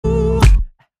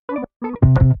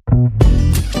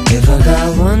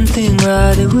one thing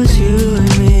right, it was you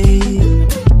and me.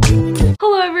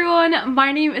 Hello everyone,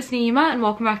 my name is Nayeema and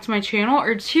welcome back to my channel,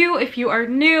 or two if you are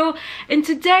new. And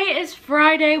today is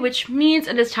Friday, which means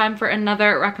it is time for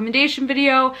another recommendation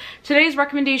video. Today's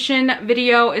recommendation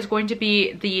video is going to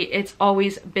be the It's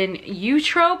Always Been You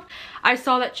trope. I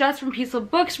saw that Jess from Peace Love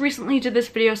Books recently did this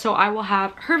video, so I will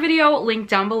have her video linked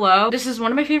down below. This is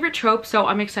one of my favorite tropes, so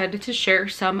I'm excited to share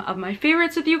some of my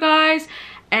favorites with you guys.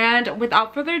 And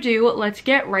without further ado, let's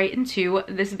get right into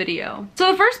this video.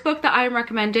 So the first book that I am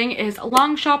recommending is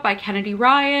Long Shot by Kennedy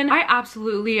Ryan. I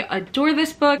absolutely adore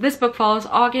this book. This book follows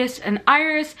August and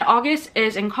Iris. August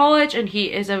is in college and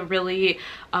he is a really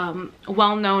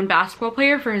well-known basketball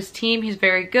player for his team. He's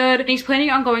very good. And he's planning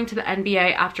on going to the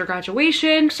NBA after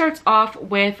graduation. Starts off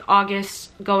with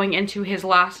August going into his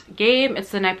last game.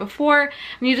 It's the night before,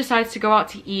 and he decides to go out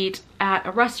to eat at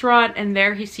a restaurant, and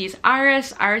there he sees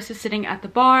Iris. Iris is sitting at the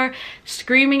bar,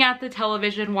 screaming at the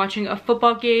television, watching a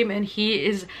football game, and he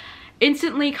is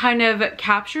instantly kind of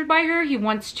captured by her. He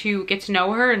wants to get to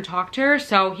know her and talk to her,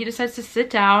 so he decides to sit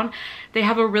down. They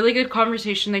have a really good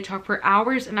conversation. They talk for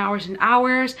hours and hours and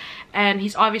hours, and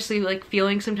he's obviously like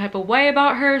feeling some type of way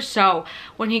about her. So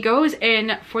when he goes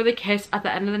in for the kiss at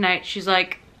the end of the night, she's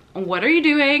like, "What are you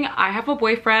doing? I have a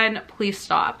boyfriend, please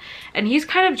stop." And he's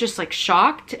kind of just like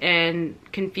shocked and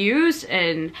confused,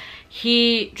 and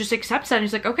he just accepts that.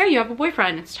 He's like, "Okay, you have a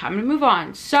boyfriend, it's time to move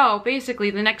on." So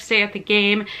basically the next day at the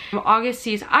game, August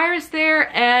sees Iris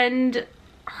there, and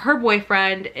her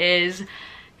boyfriend is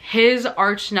his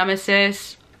arch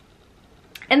nemesis,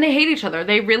 and they hate each other.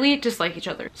 They really dislike each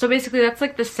other. So basically that's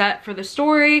like the set for the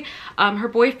story. Her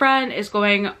boyfriend is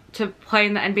going to play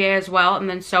in the NBA as well, and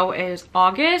then so is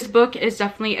August. This book is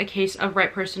definitely a case of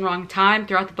right person, wrong time.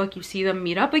 Throughout the book you see them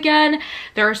meet up again.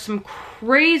 There are some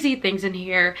crazy things in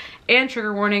here and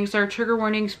trigger warnings. There are trigger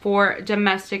warnings for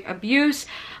domestic abuse,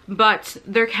 but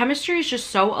their chemistry is just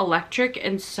so electric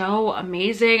and so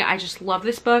amazing. I just love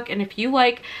this book, and if you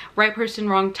like right person,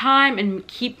 wrong time and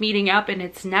keep meeting up and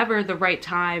it's never the right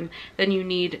time, then you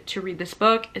need to read this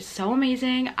book. It's so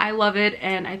amazing. I love it,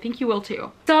 and I think you will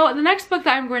too. So the next book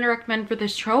that I'm going to recommend for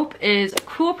this trope is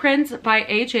Cruel Prince by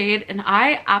Jade, and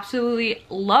I absolutely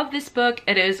love this book.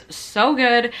 It is so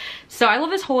good. So I love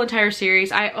this whole entire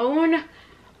series. I own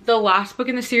the last book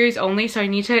in the series only, so I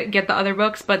need to get the other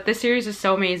books, but this series is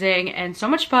so amazing and so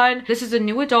much fun. This is a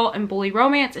new adult and bully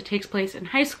romance. It takes place in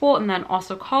high school and then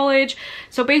also college.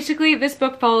 So basically this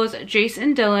book follows Jace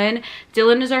and Dylan.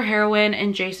 Dylan is our heroine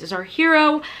and Jace is our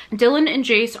hero. Dylan and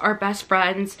Jace are best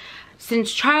friends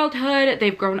since childhood.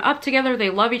 They've grown up together,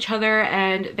 they love each other,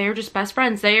 and they're just best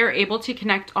friends. They are able to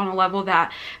connect on a level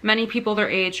that many people their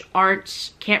age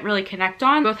can't really connect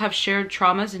on. Both have shared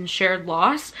traumas and shared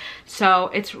loss,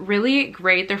 so it's really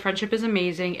great. Their friendship is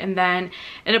amazing. And then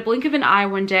in a blink of an eye,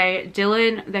 one day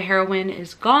Dylan, the heroine,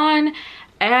 is gone,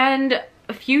 and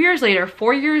a few years later,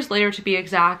 4 years later to be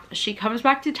exact, she comes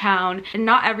back to town, and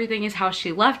not everything is how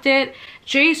she left it.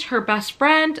 Jace, her best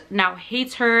friend, now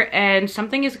hates her, and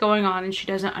something is going on and she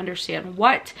doesn't understand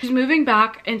what. She's moving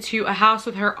back into a house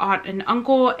with her aunt and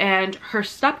uncle and her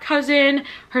step-cousin.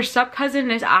 Her step-cousin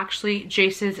is actually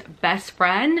Jace's best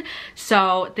friend,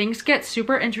 so things get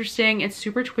super interesting. It's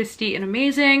super twisty and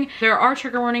amazing. There are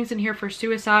trigger warnings in here for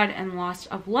suicide and loss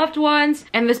of loved ones,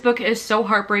 and this book is so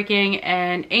heartbreaking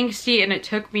and angsty, and it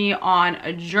took me on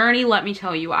a journey, let me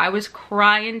tell you. I was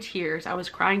crying tears. I was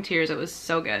crying tears. It was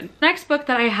so good. Next book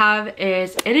that I have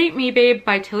is It Ain't Me Babe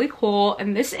by Tilly Cole,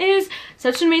 and this is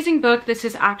such an amazing book. This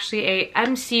is actually a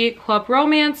MC club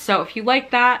romance, so if you like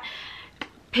that,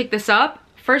 pick this up.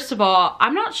 First of all,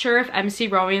 I'm not sure if MC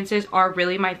romances are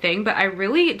really my thing, but I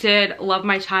really did love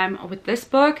my time with this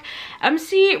book.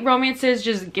 MC romances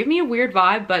just give me a weird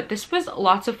vibe, but this was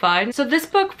lots of fun. So this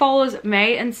book follows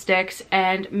May and Styx,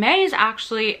 and May is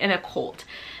actually in a cult.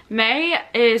 May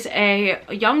is a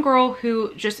young girl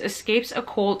who just escapes a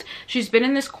cult. She's been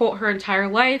in this cult her entire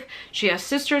life. She has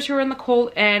sisters who are in the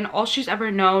cult, and all she's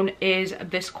ever known is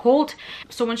this cult.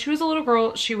 So when she was a little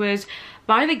girl, she was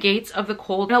by the gates of the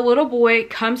cult, and a little boy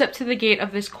comes up to the gate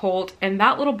of this cult, and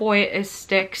that little boy is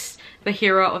Styx, the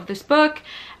hero of this book.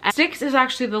 Styx is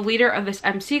actually the leader of this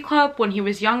MC club. When he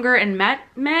was younger and met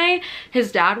May,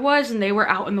 his dad was, and they were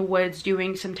out in the woods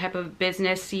doing some type of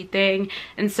businessy thing.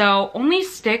 And so only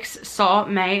Styx saw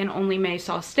May, and only May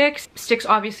saw Styx. Styx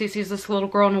obviously sees this little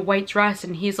girl in a white dress,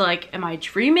 and he's like, "Am I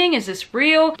dreaming? Is this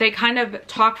real?" They kind of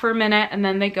talk for a minute, and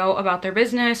then they go about their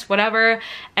business, whatever.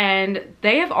 And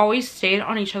they have always stayed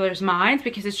on each other's minds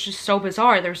because it's just so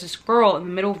bizarre. There's this girl in the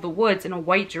middle of the woods in a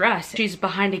white dress. She's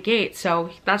behind a gate,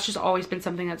 so that's just always been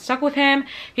something that stuck with him.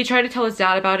 He tried to tell his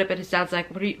dad about it, but his dad's like,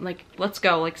 what are you, like, let's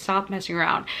go, like, stop messing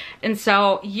around. And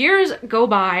so years go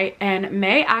by and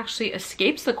May actually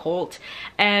escapes the cult,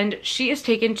 and she is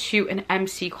taken to an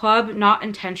MC club, not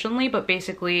intentionally, but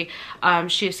basically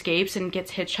she escapes and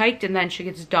gets hitchhiked, and then she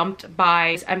gets dumped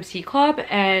by this MC club,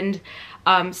 and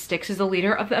Styx is the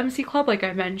leader of the MC club, like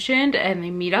I mentioned, and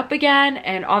they meet up again.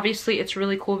 And obviously it's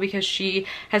really cool because she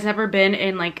has never been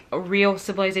in like a real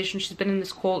civilization. She's been in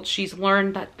this cult. She's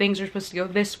learned that things are supposed to go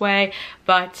this way,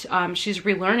 but she's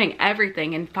relearning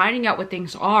everything and finding out what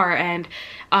things are. And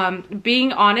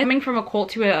being honest, coming from a cult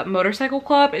to a motorcycle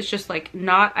club is just like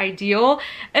not ideal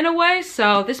in a way.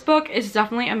 So this book is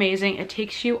definitely amazing. It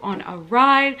takes you on a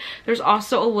ride. There's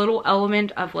also a little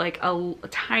element of like a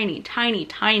tiny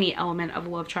element of a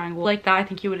love triangle like that. I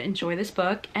think you would enjoy this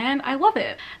book, and I love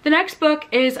it. The next book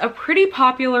is a pretty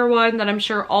popular one that I'm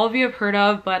sure all of you have heard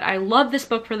of, but I love this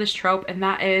book for this trope, and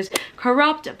that is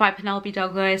Corrupt by Penelope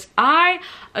Douglas. I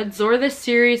adore this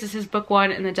series. This is book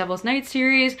 1 in the Devil's Night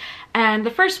series, and the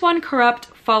first one, Corrupt,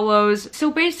 follows,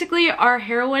 so basically our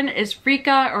heroine is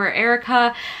Rika or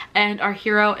Erica, and our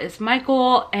hero is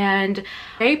Michael, and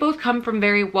they both come from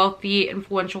very wealthy,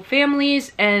 influential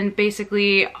families, and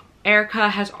basically Erica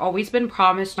has always been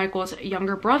promised Michael's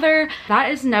younger brother.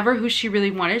 That is never who she really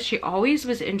wanted. She always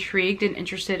was intrigued and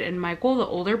interested in Michael, the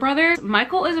older brother.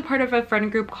 Michael is a part of a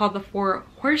friend group called the Four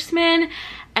Horsemen,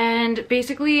 and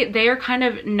basically they are kind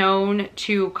of known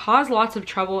to cause lots of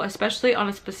trouble, especially on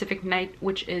a specific night,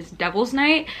 which is Devil's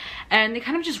Night. And they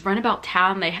kind of just run about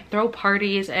town. They throw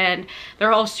parties, and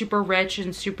they're all super rich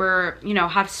and super, you know,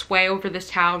 have sway over this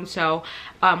town. So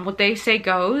what they say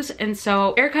goes. And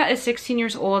so Erica is 16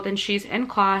 years old and she's in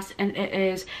class, and it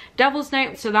is Devil's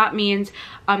Night. So that means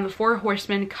the Four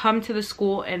Horsemen come to the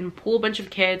school and pull a bunch of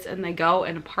kids, and they go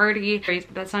and party.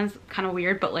 That sounds kind of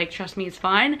weird, but like, trust me, it's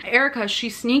fine. Erica, she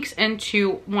sneaks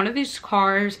into one of these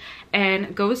cars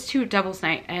and goes to Devil's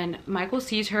Night, and Michael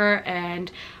sees her,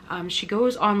 and she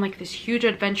goes on like this huge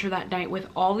adventure that night with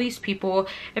all these people.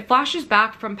 It flashes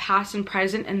back from past and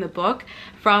present in the book,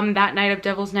 from that night of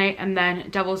Devil's Night and then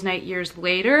Devil's Night years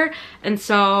later. And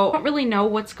so I don't really know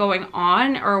what's going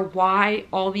on or why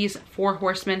all these Four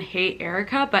Horsemen hate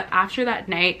Erica, but after that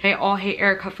night they all hate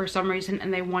Erica for some reason,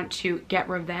 and they want to get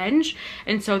revenge.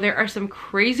 And so there are some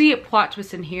crazy plot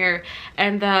twists in here,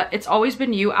 and the "it's always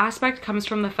been you" aspect comes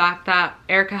from the fact that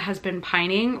Erica has been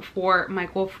pining for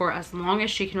Michael for as long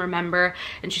as she can remember,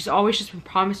 and she's always just been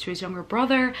promised to his younger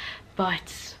brother,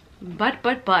 but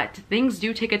things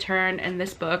do take a turn, and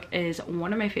this book is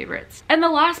one of my favorites. And the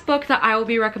last book that I will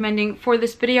be recommending for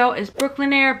this video is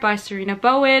𝓫𝓸𝓬𝓪 by Serena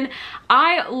Bowen.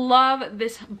 I love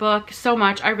this book so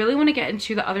much. I really want to get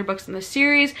into the other books in the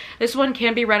series. This one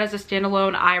can be read as a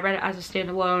standalone. I read it as a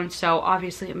standalone, so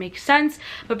obviously it makes sense.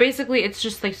 But basically it's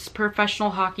just like this professional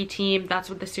hockey team. That's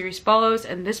what the series follows,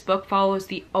 and this book follows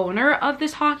the owner of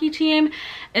this hockey team.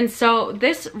 And so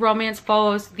this romance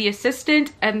follows the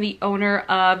assistant and the owner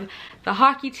of the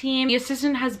hockey team. The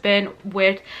assistant has been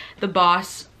with the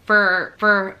boss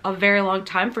for a very long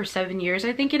time, for 7 years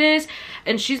I think it is,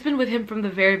 and she's been with him from the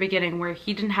very beginning, where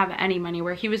he didn't have any money,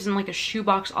 where he was in like a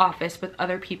shoebox office with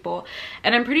other people.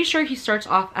 And I'm pretty sure he starts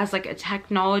off as like a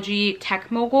tech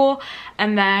mogul,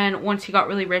 and then once he got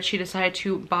really rich he decided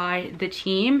to buy the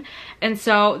team. And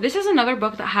so this is another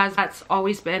book that's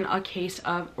always been a case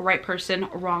of right person,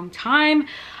 wrong time.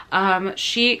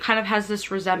 She kind of has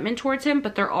this resentment towards him,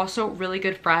 but they're also really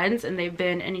good friends, and they've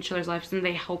been in each other's lives, and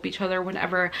they help each other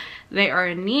whenever they are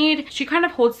in need. She kind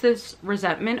of holds this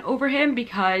resentment over him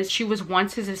because she was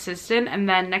once his assistant, and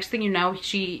then next thing you know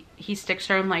he sticks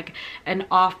her in like an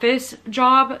office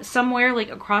job somewhere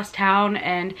like across town,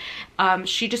 and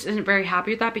she just isn't very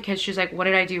happy with that, because she's like, what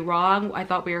did I do wrong? I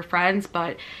thought we were friends.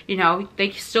 But you know,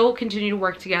 they still continue to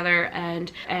work together,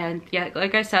 and yeah,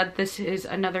 like I said, this is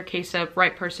another case of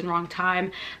right person, wrong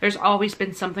time. There's always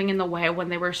been something in the way when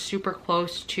they were super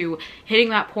close to hitting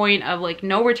that point of like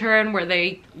no return, where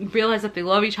they realize that they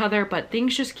love each other, but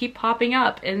things just keep popping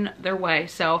up in their way.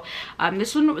 So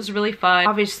this one was really fun.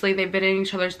 Obviously they've been in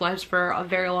each other's lives for a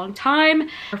very long time.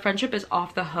 Their friendship is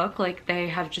off the hook. Like, they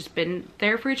have just been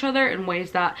there for each other in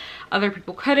ways that other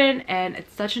people couldn't, and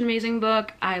it's such an amazing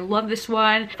book. I love this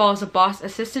one. It follows a boss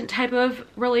assistant type of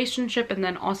relationship, and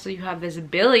then also you have this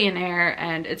billionaire,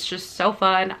 and it's just so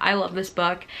fun. I love this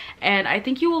book, and I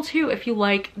think you will too if you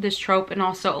like this trope, and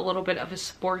also a little bit of a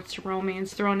sports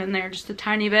romance thrown in there, just a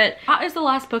tiny bit. That is the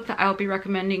last book that I'll be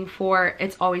recommending for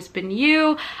It's Always Been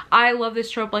You. I love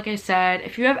this trope, like I said.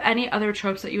 If you have any other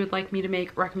tropes that you would like me to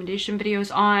make recommendation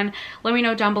videos on, let me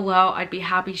know down below. I'd be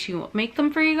happy to make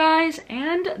them for you guys.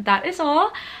 And that is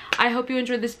all. I hope you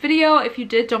enjoyed this video. If you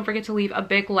did, don't forget to leave a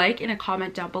big like and a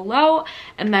comment down below,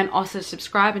 and then also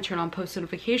subscribe and turn on post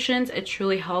notifications. It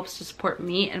truly helps to support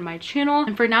me and my channel.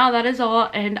 And for now, that is all,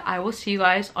 and I will see you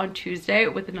guys on Tuesday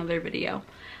with another video.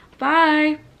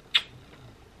 Bye.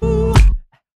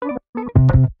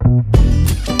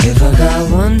 If I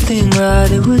got one thing right,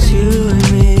 it was you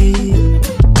and me.